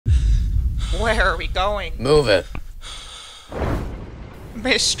Where are we going? Move it.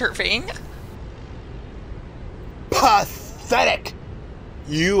 Mr. Ving? Pathetic!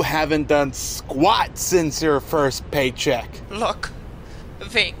 You haven't done squat since your first paycheck. Look,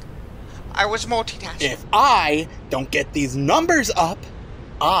 Ving, I was multitasking. If I don't get these numbers up,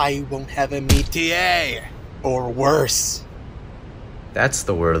 I won't have a Metier. Or worse. That's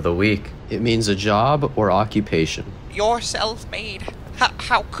the word of the week. It means a job or occupation. You're self-made.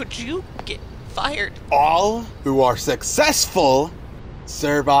 How could you get fired? All who are successful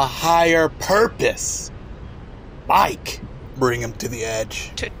serve a higher purpose. Mike, bring him to the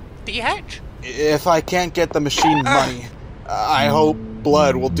edge. To the edge? If I can't get the machine money, I hope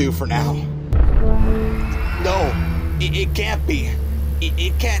blood will do for now. No, it can't be.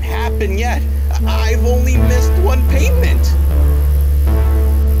 It can't happen yet. I've only missed one payment.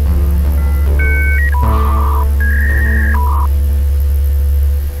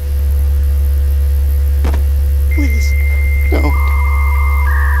 Please, don't.